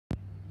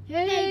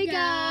Hey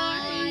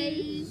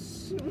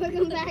guys!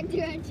 Welcome back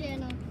to our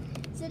channel.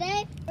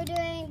 Today we're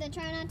doing the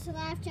try not to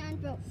laugh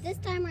challenge, but this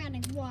time we're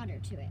adding water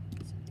to it.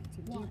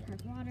 So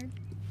water.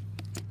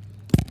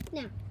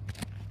 Now,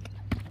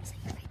 it's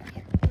like right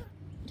there,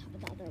 on top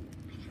of that door.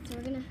 So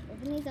we're gonna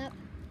open these up.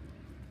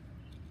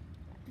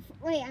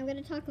 Wait, I'm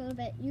gonna talk a little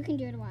bit. You can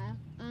do it a while.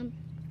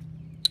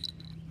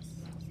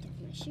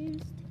 Take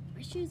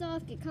my shoes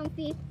off, get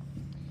comfy.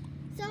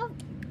 So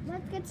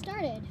let's get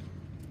started.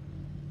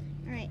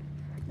 All right.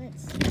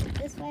 Let's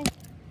this way.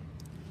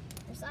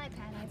 This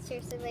iPad, I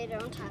seriously laid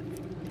it on top.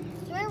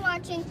 So we're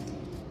watching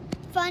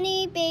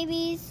funny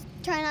babies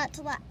try not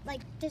to laugh,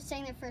 like just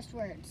saying their first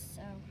words.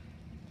 So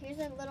here's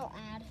a little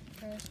ad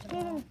first of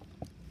all.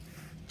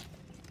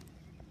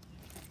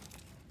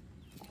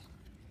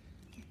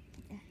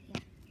 Yeah.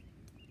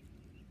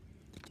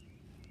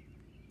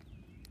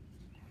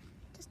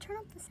 Just turn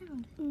up the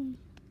sound. Do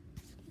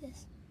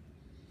this.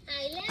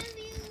 I love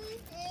you.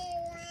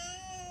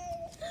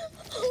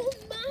 Oh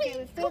my! Okay,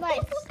 with 3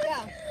 lights, go.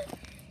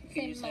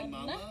 Can you say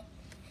mama?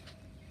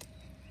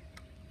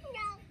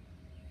 No.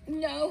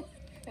 No?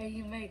 Are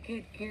you my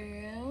good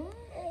girl?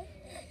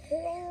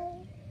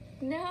 No.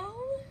 No?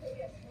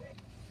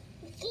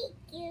 Did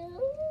you?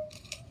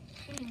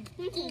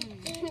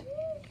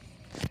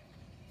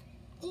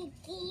 Did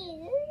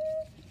you?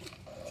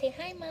 Say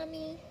hi,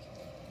 mommy.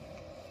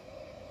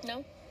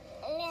 No?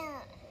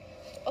 No.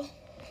 Oh.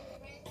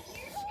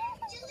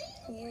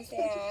 Can you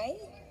say hi?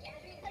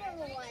 I don't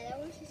know why, that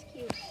was just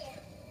cute.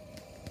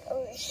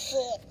 Oh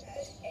shit.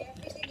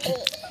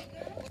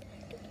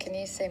 Can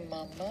you say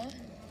mama?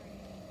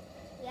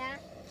 Yeah?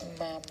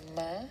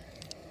 Mama?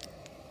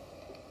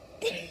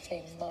 Can you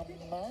say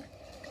mama?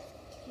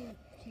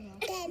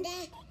 Dada.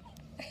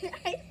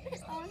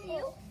 It's on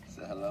you.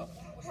 Say hello.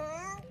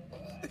 Huh?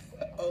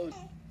 Oh,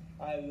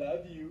 I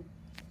love you.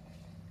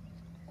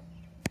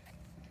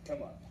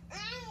 Come on.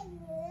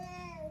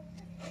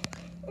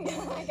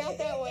 I got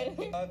that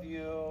one. Love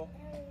you.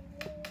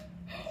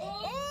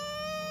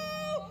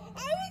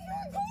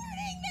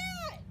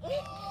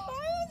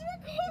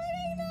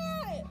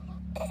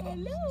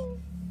 Hello.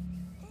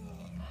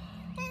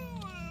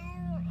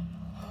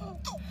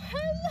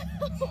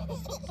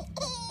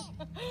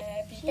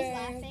 Happy She's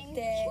laughing.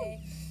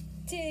 birthday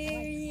to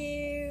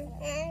you.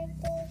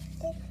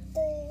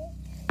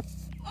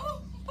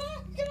 Oh my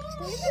God!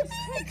 These are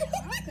pretty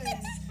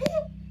crackers.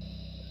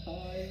 I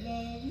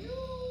love you.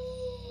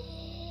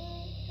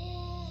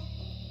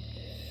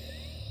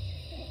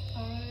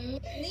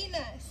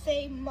 Nina,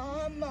 say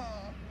mama.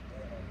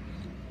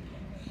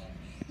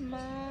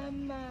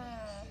 Mama.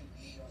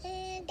 I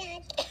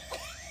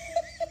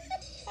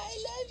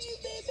love you,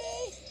 baby.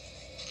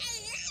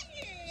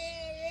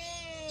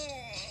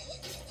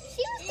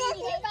 She was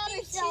talking about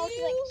herself.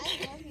 She's like, I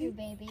love you,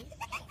 baby.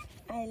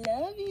 I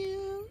love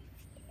you.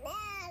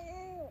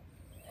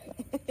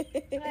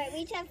 Alright, we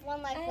each have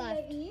 1 life I left.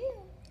 love you.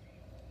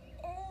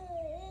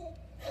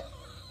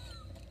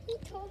 Who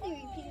totally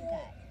repeated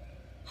that?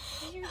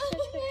 You're such Oh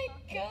good my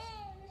talkers. God.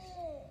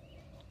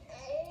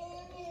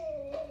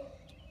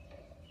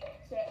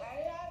 Say I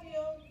love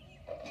you.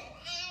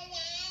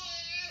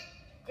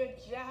 Good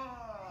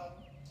job.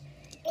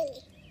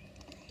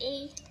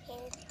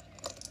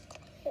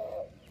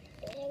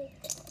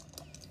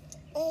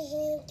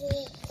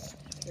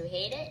 You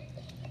hate it?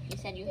 You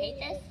said you hate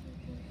this?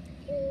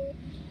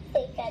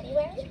 Say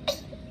February.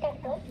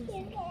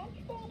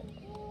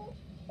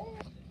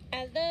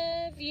 I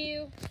love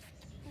you.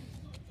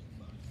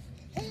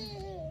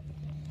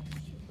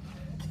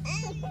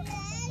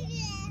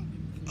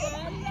 I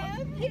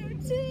love you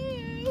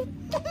too.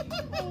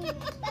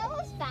 That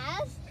was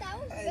fast. That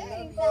was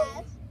very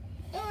fast.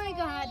 Oh my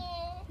God.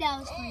 That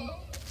was funny.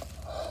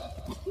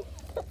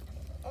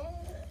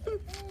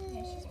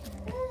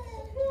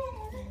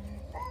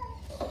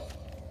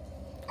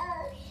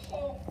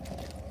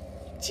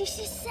 She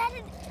just said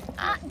it.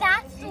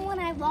 That's the one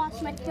I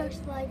lost my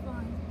first life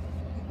on.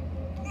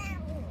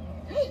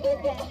 Okay,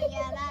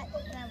 yeah, that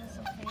was a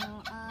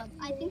fail.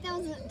 I think that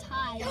was a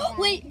tie.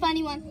 Wait,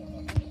 funny one.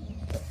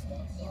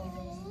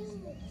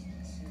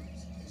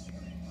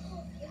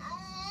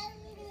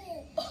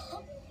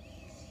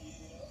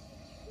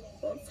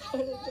 That's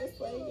kind of just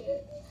like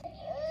it.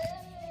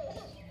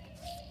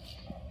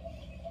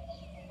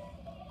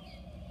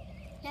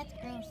 That's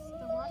gross.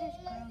 The water's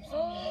gross.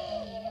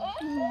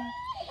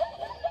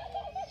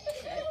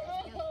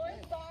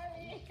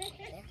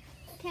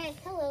 Okay,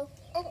 hello.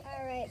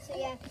 Alright, so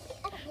yeah.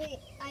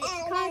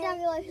 Comment down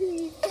below who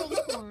you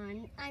think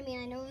won. I mean,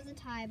 I know it was a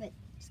tie, but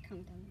just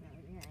comment down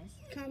below, guys.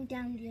 Comment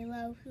down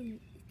below who you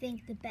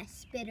think the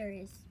best spitter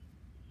is.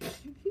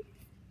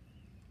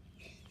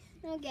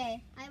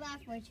 Okay, I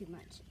laugh way too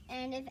much.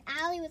 And if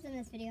Allie was in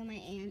this video, my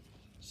aunt,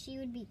 she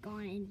would be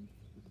gone in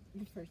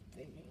the first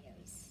 3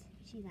 videos.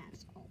 She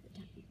laughs all the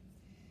time.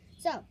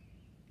 So,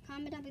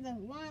 comment down below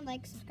who won,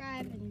 like,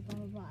 subscribe, and blah,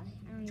 blah, blah.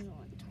 I don't even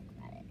want to talk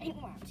about it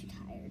anymore. I'm too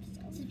tired.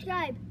 So.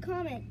 Subscribe,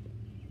 comment,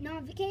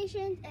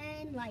 notifications,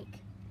 and like.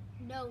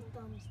 No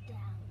thumbs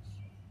down.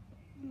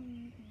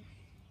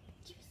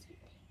 Juicy.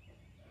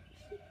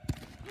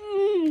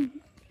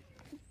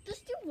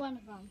 one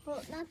of them.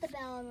 Well, not the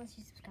bell unless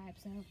you subscribe,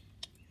 so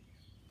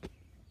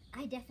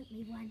I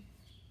definitely won.